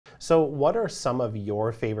So what are some of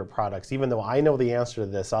your favorite products? Even though I know the answer to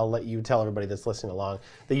this, I'll let you tell everybody that's listening along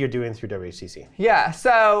that you're doing through Whcc. Yeah,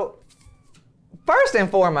 so first and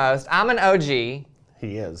foremost, I'm an OG. He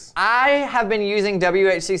is. I have been using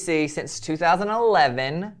Whcc since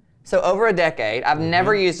 2011, so over a decade. I've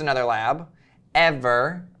never used another lab,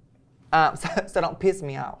 ever. So don't piss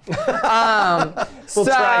me off. We'll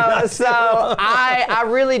try not to. So I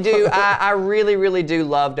really do. I really do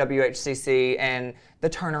love Whcc and the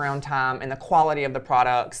turnaround time and the quality of the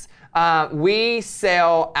products. We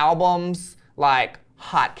sell albums like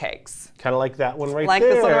hotcakes. Kind of like that one right like there.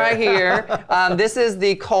 Like this one right here. This is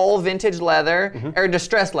the Cole vintage leather, or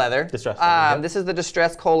distressed leather. Distressed leather, yep. This is the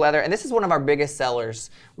distressed Cole leather, and this is one of our biggest sellers.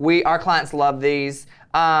 Our clients love these.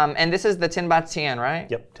 And this is the 10 by 10, right?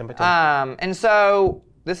 Yep, 10 by 10. And so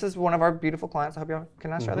this is one of our beautiful clients. I hope y'all,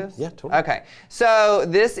 can I show this? Yeah, totally. Okay, so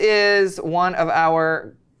this is one of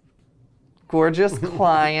our gorgeous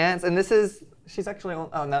clients, and this is, she's actually on,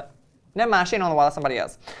 oh no, never mind, she ain't on the wall, that's somebody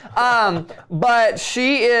else. But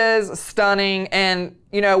she is stunning, and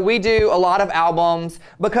you know, we do a lot of albums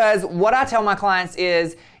because what I tell my clients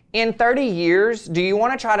is, in 30 years, do you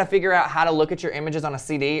want to try to figure out how to look at your images on a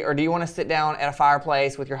CD, or do you want to sit down at a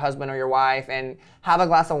fireplace with your husband or your wife and have a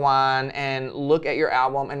glass of wine and look at your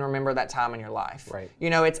album and remember that time in your life? Right. You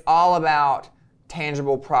know, it's all about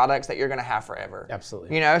tangible products that you're going to have forever.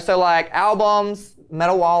 Absolutely. You know, so like albums,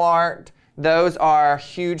 metal wall art, those are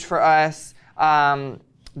huge for us. The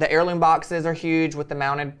heirloom boxes are huge with the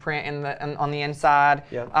mounted print on the inside.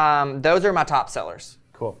 Yeah. Those are my top sellers.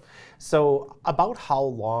 Cool. So about how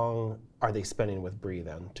long are they spending with Bree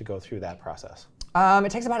then to go through that process?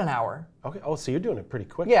 It takes about an hour. Okay. Oh, so you're doing it pretty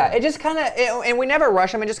quick. Yeah, then. it just kind of, and we never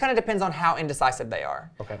rush them. It just kind of depends on how indecisive they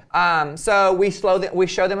are. Okay. So we show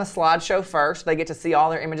them a slideshow first. They get to see all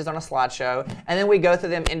their images on a slideshow, and then we go through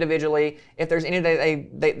them individually. If there's any that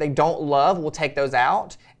they don't love, we'll take those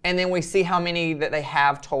out, and then we see how many that they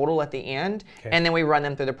have total at the end, and then we run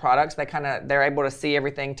them through the products. They're able to see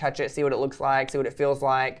everything, touch it, see what it looks like, see what it feels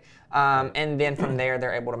like. And then from there,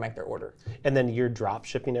 they're able to make their order. And then you're drop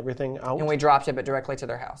shipping everything out? And we drop ship it directly to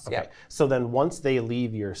their house. Okay. Yeah. So then once they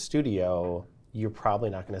leave your studio, you're probably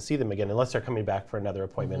not going to see them again unless they're coming back for another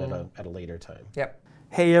appointment at a later time. Yep.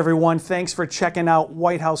 Hey everyone, thanks for checking out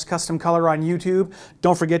White House Custom Color on YouTube.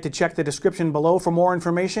 Don't forget to check the description below for more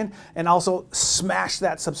information, and also smash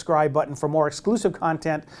that subscribe button for more exclusive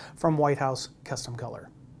content from White House Custom Color.